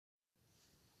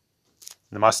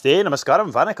Namaste,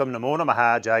 Namaskaram, Vanakkam, Namo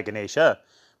Namaha, Jai Ganesha.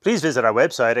 Please visit our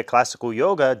website at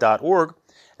classicalyoga.org,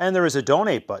 and there is a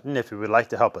donate button if you would like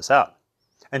to help us out.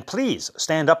 And please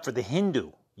stand up for the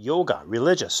Hindu, yoga,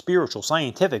 religious, spiritual,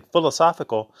 scientific,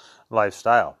 philosophical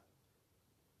lifestyle.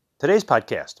 Today's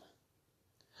podcast: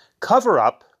 cover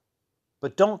up,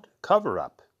 but don't cover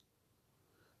up.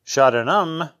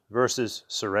 Sharanam versus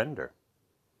surrender.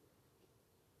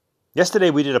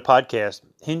 Yesterday we did a podcast,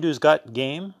 Hindus Got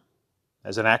Game,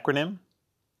 as an acronym.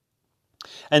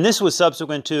 And this was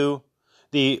subsequent to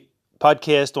the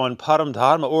podcast on Param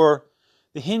Dharma, or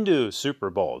the Hindu Super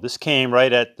Bowl. This came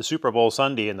right at the Super Bowl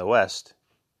Sunday in the West.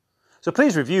 So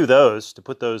please review those to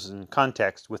put those in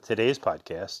context with today's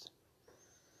podcast.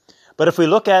 But if we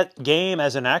look at game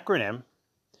as an acronym,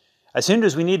 as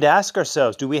Hindus we need to ask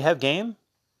ourselves, do we have game?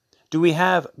 Do we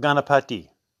have Ganapati?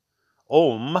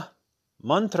 Om,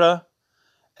 mantra,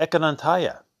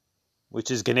 ekanantaya,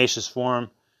 which is Ganesha's form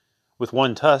with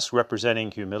one tusk representing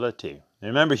humility. And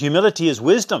remember, humility is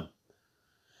wisdom,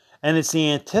 and it's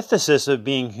the antithesis of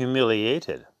being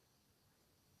humiliated.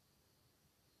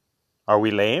 Are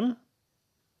we lame?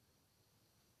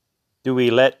 Do we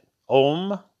let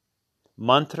Om,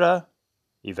 mantra,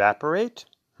 evaporate?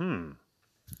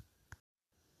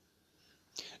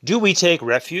 Do we take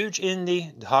refuge in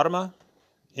the Dharma,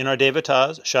 in our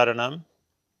devatas, Sharanam?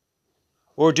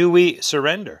 Or do we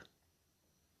surrender?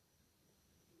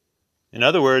 In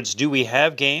other words, do we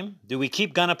have game? Do we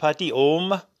keep Ganapati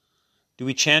Om? Do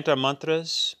we chant our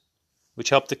mantras, which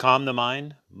help to calm the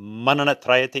mind? Mananat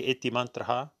trayate iti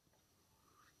mantraha.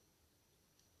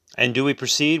 And do we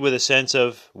proceed with a sense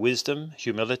of wisdom,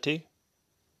 humility,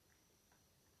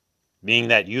 being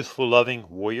that youthful, loving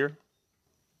warrior?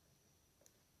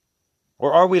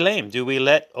 Or are we lame? Do we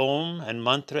let Om and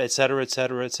mantra, etc.,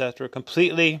 etc., etc.,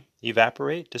 completely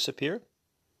evaporate, disappear?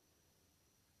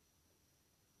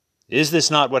 Is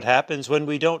this not what happens when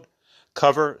we don't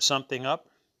cover something up?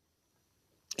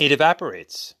 It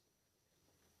evaporates.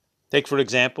 Take, for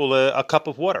example, a cup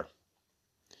of water.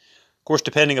 Of course,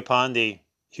 depending upon the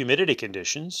humidity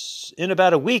conditions, in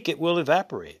about a week it will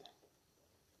evaporate.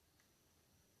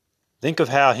 Think of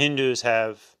how Hindus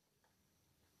have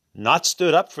not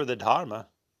stood up for the Dharma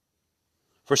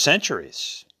for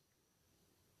centuries.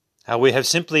 How we have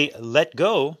simply let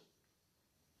go,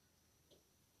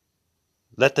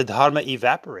 let the Dharma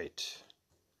evaporate.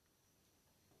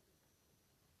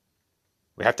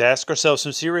 We have to ask ourselves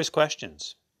some serious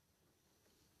questions.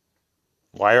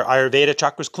 Why are Ayurveda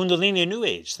chakras Kundalini a New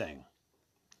Age thing,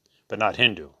 but not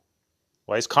Hindu?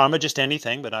 Why is karma just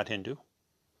anything, but not Hindu?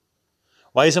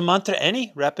 Why is a mantra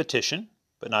any repetition,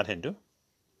 but not Hindu?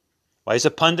 Why is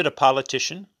a pundit a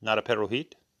politician, not a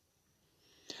Purohit?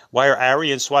 Why are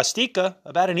Arya and swastika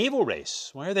about an evil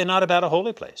race? Why are they not about a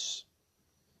holy place?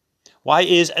 Why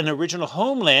is an original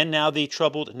homeland now the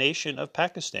troubled nation of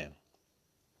Pakistan?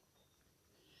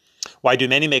 Why do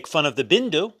many make fun of the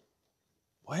Bindu?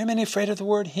 Why are many afraid of the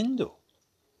word Hindu?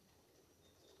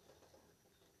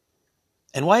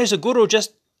 And why is a guru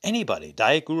just anybody?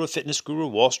 Diet guru, fitness guru,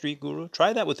 Wall Street guru?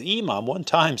 Try that with Imam one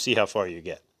time, see how far you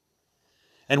get.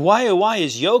 And why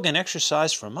is yoga an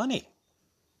exercise for money?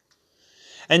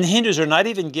 And the Hindus are not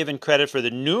even given credit for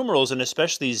the numerals, and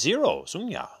especially zero,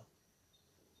 sunya.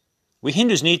 We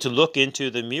Hindus need to look into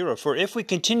the mirror, for if we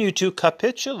continue to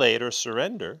capitulate or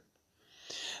surrender,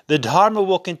 the Dharma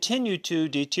will continue to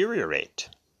deteriorate.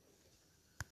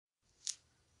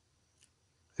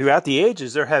 Throughout the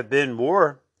ages, there have been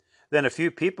more than a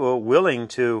few people willing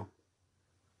to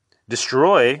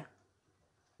destroy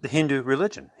the Hindu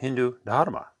religion, Hindu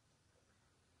Dharma.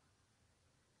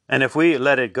 And if we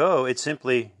let it go, it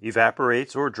simply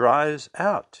evaporates or dries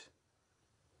out.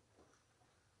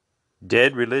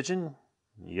 Dead religion?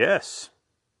 Yes.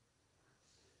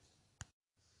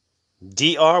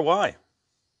 DRY.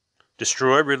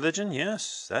 Destroy religion?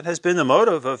 Yes. That has been the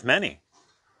motive of many.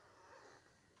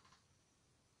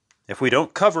 If we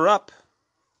don't cover up,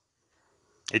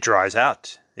 it dries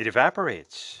out. It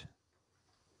evaporates.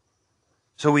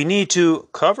 So we need to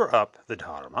cover up the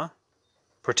Dharma,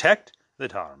 protect the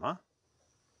Dharma,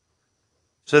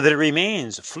 so that it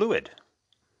remains fluid.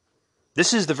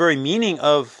 This is the very meaning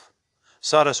of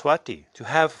Saraswati, to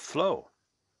have flow.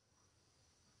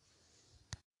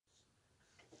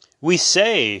 We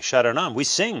say Sharanam, we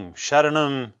sing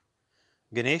Sharanam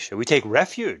Ganesha. We take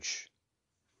refuge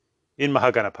in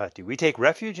Mahaganapati. We take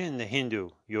refuge in the Hindu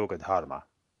Yoga Dharma.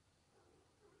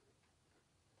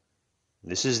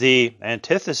 This is the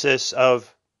antithesis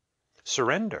of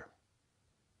surrender.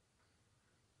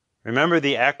 Remember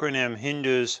the acronym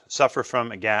Hindus suffer from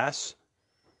gas?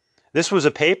 This was a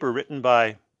paper written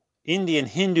by Indian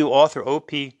Hindu author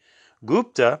O.P.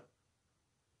 Gupta,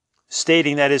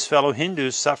 stating that his fellow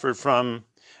Hindus suffered from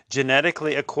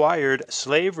genetically acquired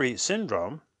slavery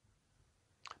syndrome,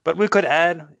 but we could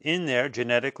add in there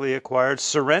genetically acquired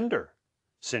surrender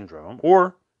syndrome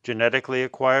or genetically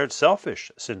acquired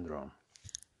selfish syndrome.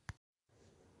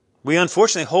 We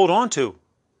unfortunately hold on to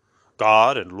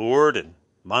God and Lord and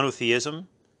monotheism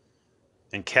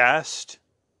and caste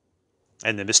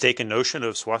and the mistaken notion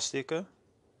of swastika.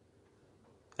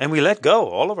 And we let go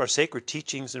all of our sacred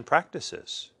teachings and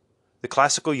practices, the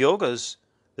classical yogas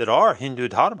that are Hindu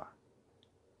dharma.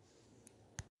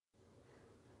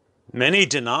 Many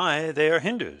deny they are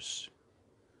Hindus.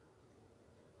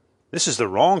 This is the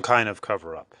wrong kind of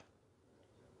cover-up,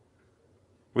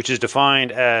 which is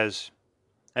defined as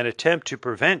an attempt to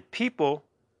prevent people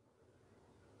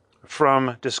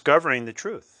from discovering the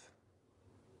truth.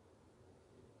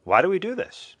 Why do we do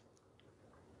this?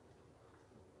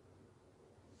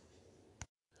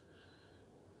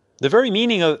 The very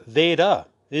meaning of Veda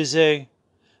is a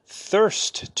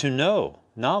thirst to know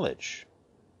knowledge.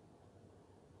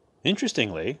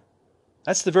 Interestingly,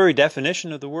 that's the very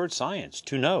definition of the word science,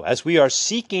 to know. As we are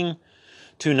seeking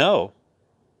to know,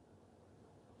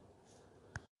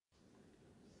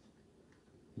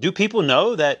 do people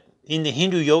know that in the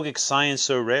Hindu yogic science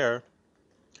so rare,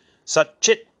 Sat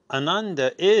Chit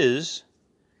Ananda is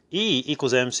E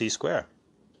equals mc squared.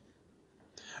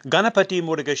 Ganapati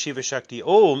Murga Shiva Shakti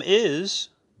Om is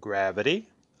gravity,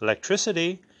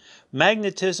 electricity,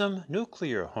 magnetism,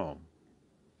 nuclear home.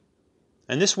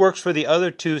 And this works for the other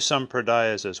two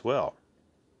sampradayas as well.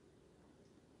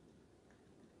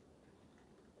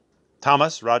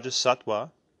 Tamas, Rajas,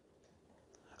 Sattva,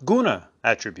 guna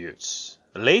attributes.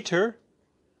 Later,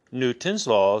 Newton's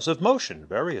laws of motion,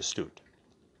 very astute.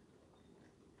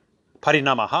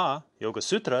 Parinamaha, Yoga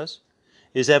Sutras,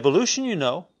 is evolution, you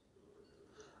know.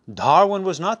 Darwin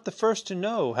was not the first to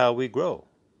know how we grow.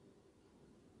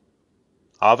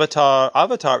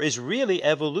 Avatar is really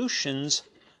evolution's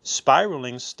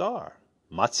spiraling star.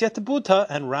 Matsyata Buddha,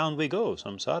 and round we go,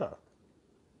 samsara.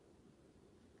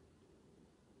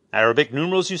 Arabic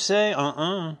numerals, you say?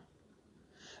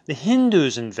 The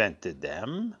Hindus invented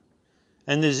them,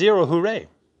 and the zero, hooray.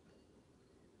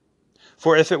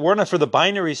 For if it were not for the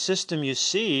binary system you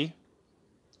see,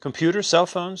 computers, cell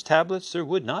phones, tablets, there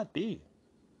would not be.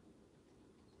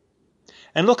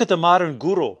 And look at the modern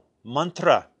guru,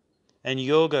 mantra, and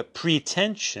yoga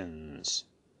pretensions.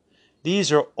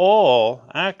 These are all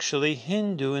actually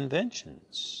Hindu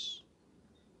inventions.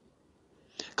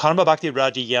 Karma Bhakti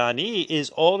Rajayani is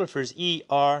Alderfer's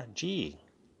ERG.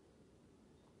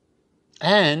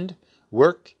 And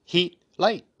work, heat,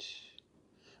 light,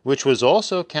 which was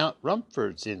also Count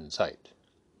Rumford's insight.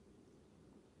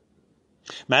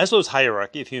 Maslow's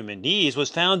hierarchy of human needs was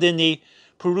found in the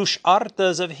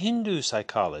Purusharthas of Hindu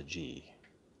psychology.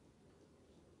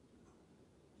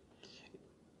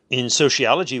 In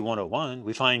Sociology 101,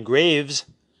 we find Graves'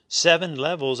 7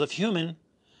 levels of human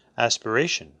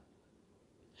aspiration.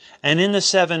 And in the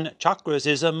 7 chakras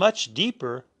is a much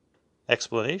deeper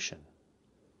explanation.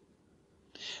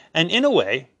 And in a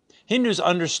way, Hindus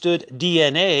understood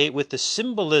DNA with the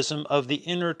symbolism of the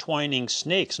intertwining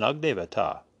snakes,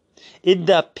 Nagdevata.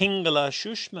 Idda Pingala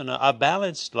Shushmana, a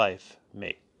balanced life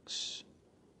makes.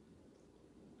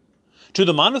 To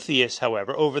the monotheists,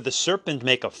 however, over the serpent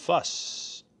make a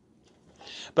fuss.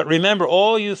 But remember,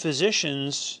 all you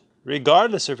physicians,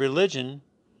 regardless of religion,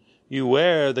 you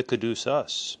wear the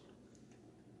caduceus.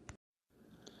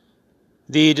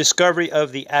 The discovery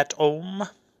of the atom,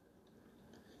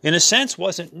 in a sense,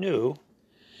 wasn't new.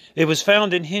 It was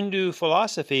found in Hindu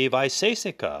philosophy,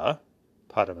 Vaisesika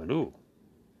Paramanu.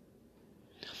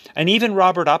 And even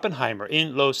Robert Oppenheimer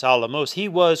in Los Alamos, he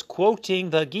was quoting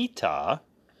the Gita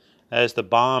as the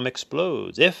bomb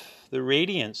explodes. If the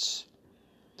radiance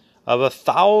of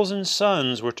 1,000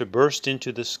 suns were to burst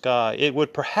into the sky, it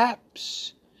would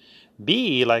perhaps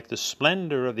be like the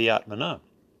splendor of the Atmana.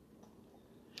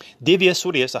 Divya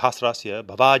Surya Sahasrasya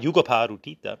Bhava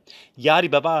Yugaparutita Yari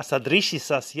Bhava Sadrishi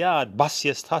Sasyad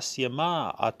Bhasyastasya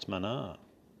Ma Atmana.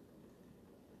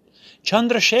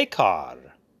 Chandrasekhar,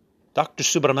 Dr.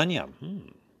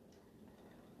 Subramaniam.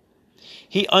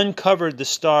 He uncovered the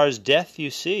star's death,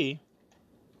 you see.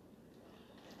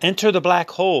 Enter the black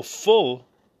hole full,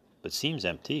 but seems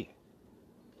empty.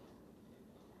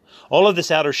 All of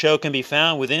this outer show can be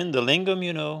found within the lingam,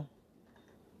 you know,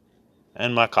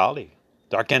 and Makali,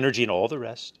 dark energy and all the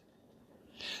rest.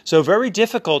 So very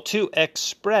difficult to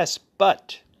express,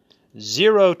 but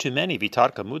zero to many,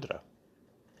 Vitarka Mudra,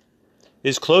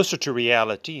 is closer to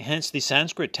reality, hence the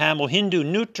Sanskrit, Tamil, Hindu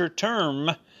neuter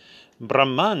term,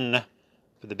 Brahman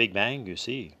for the Big Bang, you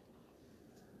see.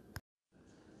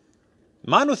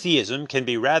 Monotheism can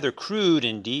be rather crude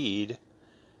indeed,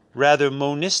 rather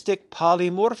monistic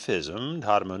polymorphism,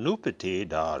 dharmanupati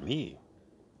dharmi.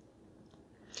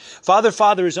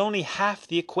 Father is only half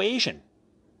the equation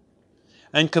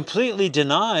and completely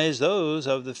denies those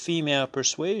of the female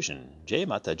persuasion. Jai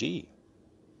Mataji.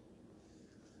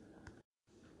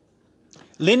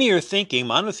 Linear thinking,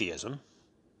 monotheism,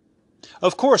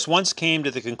 of course once came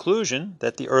to the conclusion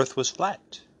that the earth was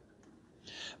flat.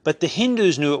 But the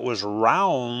Hindus knew it was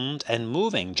round and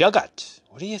moving. Jagat.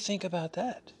 What do you think about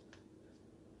that?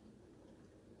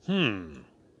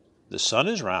 The sun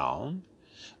is round.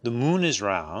 The moon is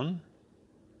round.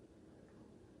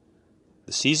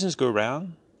 The seasons go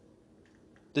round.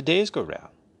 The days go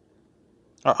round.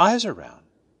 Our eyes are round.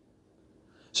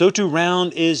 So too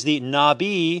round is the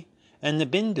Nabi and the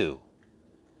Bindu.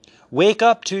 Wake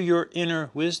up to your inner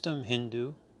wisdom,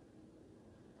 Hindu.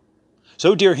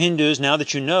 So, dear Hindus, now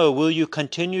that you know, will you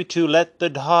continue to let the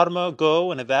Dharma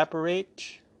go and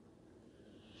evaporate?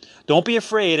 Don't be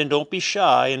afraid and don't be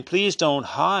shy, and please don't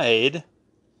hide.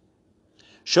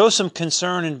 Show some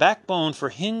concern and backbone for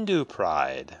Hindu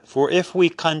pride, for if we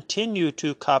continue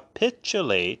to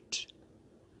capitulate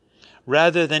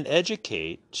rather than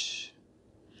educate,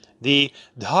 the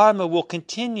Dharma will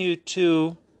continue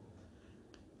to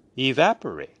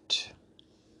evaporate.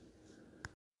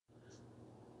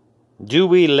 Do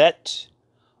we let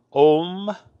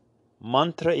Om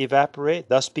mantra evaporate,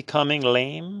 thus becoming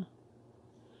lame?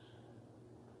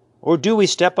 Or do we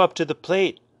step up to the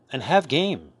plate and have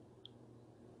game?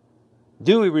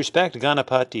 Do we respect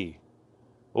Ganapati,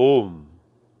 Om,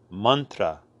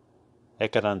 Mantra,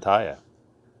 Ekarantaya?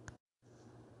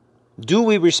 Do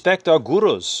we respect our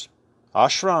gurus,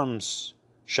 ashrams,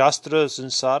 shastras,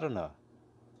 and sadhana?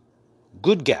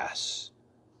 Good gas.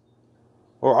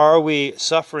 Or are we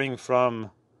suffering from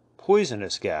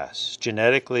poisonous gas,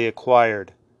 genetically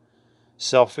acquired,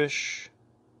 selfish,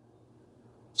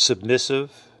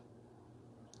 submissive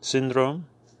syndrome?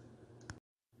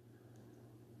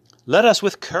 Let us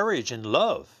with courage and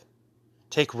love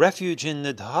take refuge in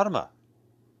the Dharma.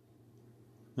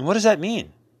 And what does that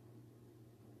mean?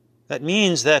 That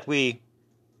means that we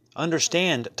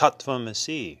understand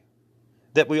Tattvamasi,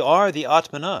 that we are the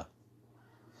Atmana,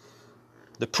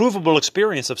 the provable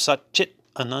experience of Sat Chit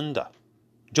Ananda,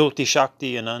 Jyoti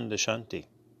Shakti Ananda Shanti.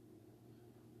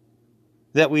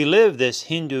 That we live this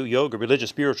Hindu yoga, religious,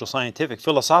 spiritual, scientific,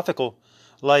 philosophical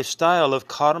lifestyle of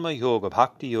karma yoga,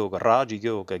 bhakti yoga, raja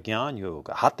yoga, jnana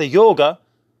yoga, hatha yoga,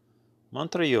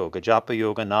 mantra yoga, japa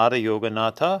yoga, nada yoga,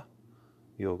 nata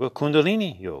yoga,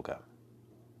 kundalini yoga.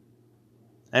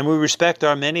 And we respect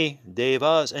our many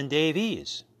devas and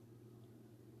devis.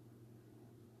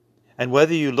 And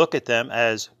whether you look at them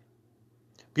as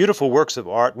beautiful works of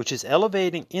art, which is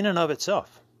elevating in and of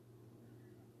itself,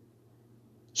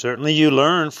 certainly you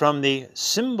learn from the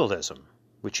symbolism,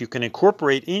 which you can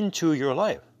incorporate into your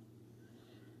life.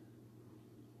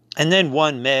 And then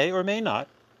one may or may not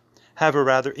have a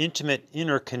rather intimate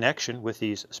inner connection with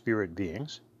these spirit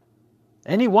beings.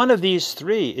 Any one of these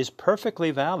three is perfectly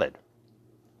valid.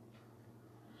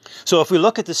 So if we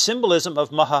look at the symbolism of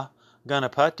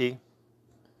Mahaganapati,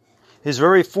 his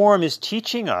very form is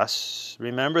teaching us,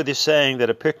 remember the saying that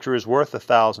a picture is worth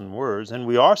 1,000 words, and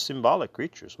we are symbolic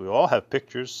creatures. We all have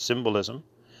pictures, symbolism,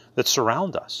 that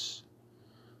surround us.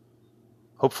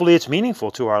 Hopefully it's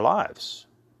meaningful to our lives.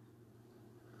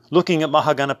 Looking at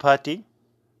Mahaganapati,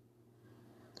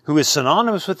 who is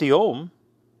synonymous with the Om,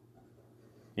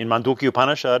 in Mandukya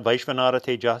Upanishad, Vaishvanara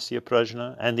Tejasya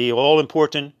Prajna, and the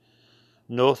all-important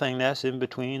nothingness in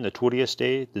between, the Turiya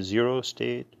state, the zero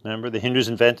state. Remember, the Hindus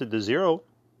invented the zero,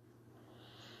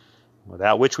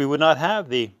 without which we would not have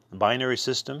the binary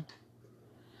system.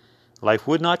 Life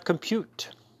would not compute.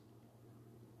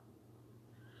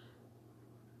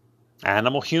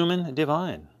 Animal, human,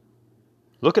 divine.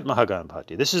 Look at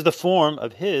Mahaganapati. This is the form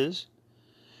of his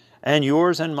and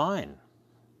yours and mine.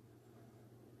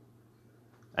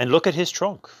 And look at his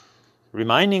trunk,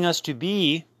 reminding us to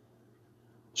be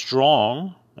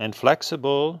strong and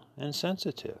flexible and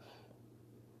sensitive.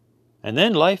 And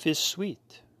then life is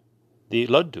sweet, the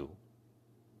laddu.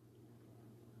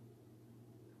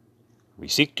 We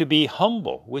seek to be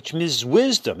humble, which means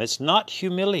wisdom. It's not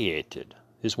humiliated,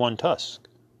 his one tusk.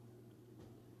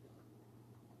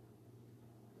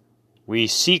 We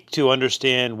seek to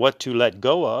understand what to let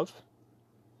go of,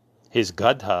 his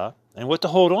gadha, and what to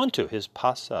hold on to, his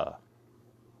pasa.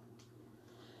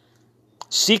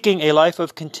 Seeking a life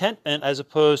of contentment as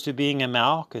opposed to being a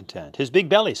malcontent, his big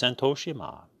belly,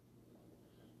 santoshima.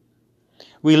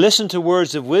 We listen to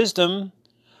words of wisdom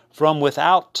from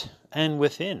without and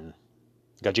within.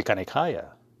 Gajikanekaya,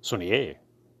 Suniye.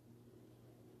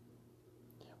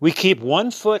 We keep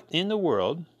one foot in the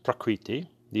world, Prakriti,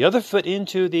 the other foot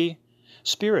into the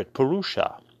spirit,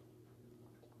 Purusha.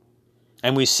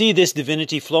 And we see this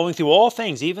divinity flowing through all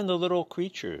things, even the little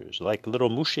creatures, like little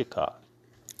Mushika.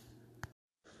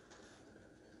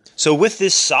 So with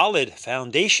this solid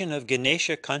foundation of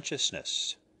Ganesha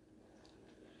consciousness,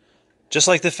 just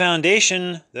like the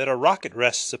foundation that a rocket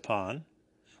rests upon,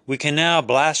 we can now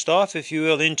blast off, if you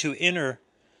will, into inner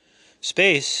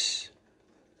space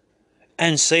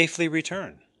and safely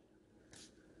return.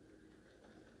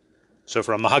 So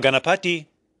from Mahaganapati,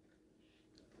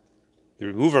 the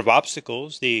remover of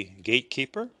obstacles, the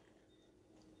gatekeeper,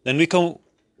 then we can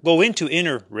go into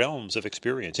inner realms of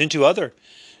experience, into other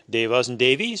devas and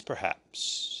devis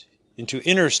perhaps, into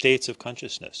inner states of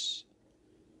consciousness,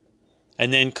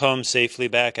 and then come safely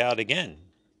back out again.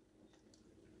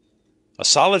 A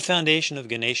solid foundation of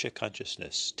Ganesha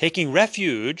consciousness, taking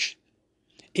refuge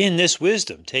in this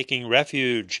wisdom, taking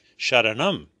refuge,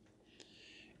 Sharanam,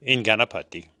 in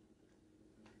Ganapati,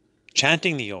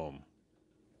 chanting the Om,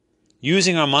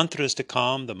 using our mantras to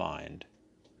calm the mind,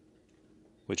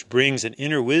 which brings an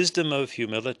inner wisdom of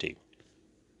humility.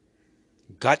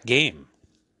 Got game.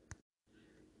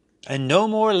 And no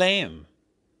more lame.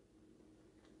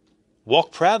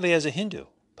 Walk proudly as a Hindu.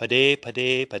 Pade,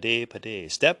 pade, pade,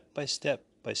 pade. Step by step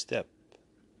by step.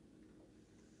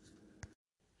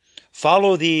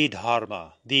 Follow the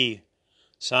Dharma, the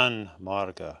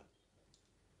Sanmarga.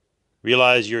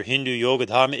 Realize your Hindu yoga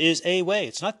Dharma is a way.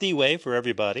 It's not the way for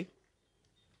everybody.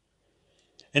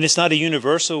 And it's not a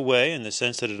universal way in the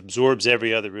sense that it absorbs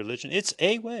every other religion. It's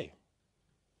a way.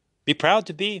 Be proud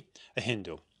to be a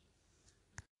Hindu.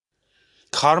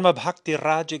 Karma Bhakti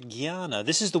Raja Jnana.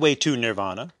 This is the way to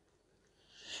Nirvana.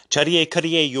 Chariye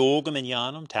Kariye Yoga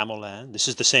Manyanam, Tamil land. This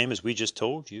is the same as we just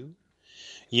told you.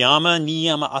 Yama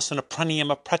Niyama Asana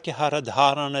Pranayama Pratyahara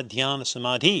Dharana Dhyana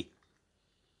Samadhi.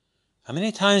 How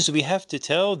many times do we have to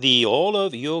tell thee all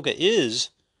of yoga is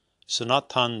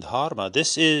Sanatan Dharma?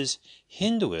 This is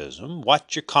Hinduism.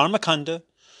 Watch your Karma Kanda,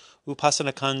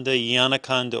 Upasana Kanda, Jnana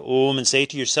Kanda, Om, and say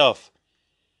to yourself,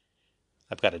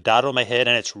 I've got a dot on my head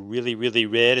and it's really, really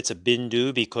red. It's a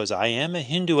bindu because I am a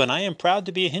Hindu and I am proud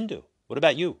to be a Hindu. What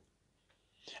about you?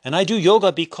 And I do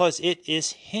yoga because it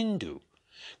is Hindu.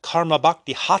 Karma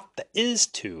Bhakti Hatha is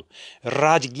to.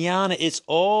 Rajjnana, it's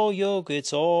all yoga,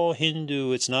 it's all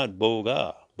Hindu, it's not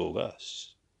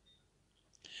bogus.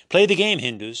 Play the game,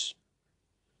 Hindus.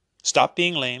 Stop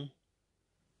being lame.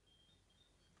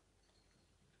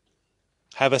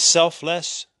 Have a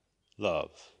selfless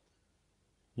love,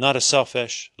 not a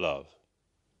selfish love.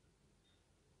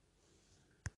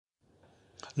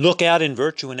 Look out in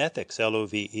virtue and ethics,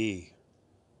 Love. This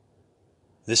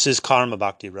is Karma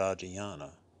Bhakti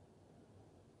Rajayana.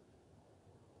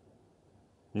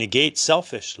 Negate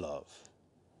selfish love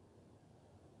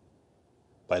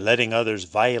by letting others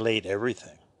violate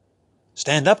everything.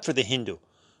 Stand up for the Hindu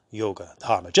yoga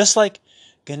dharma, just like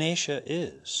Ganesha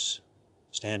is.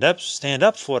 Stand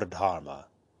up for the dharma.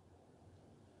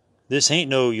 This ain't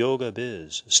no yoga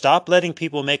biz. Stop letting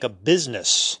people make a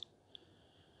business.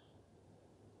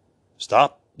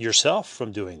 Stop yourself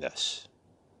from doing this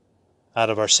out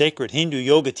of our sacred Hindu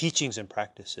yoga teachings and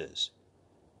practices.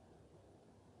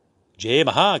 Jai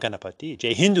Mahaganapati,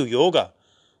 Jai Hindu Yoga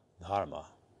Dharma.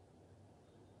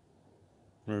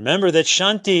 Remember that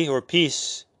Shanti, or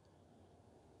peace,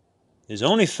 is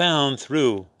only found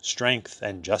through strength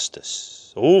and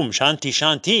justice. Om Shanti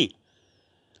Shanti.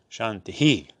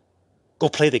 Shanti. Go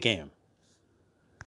play the game.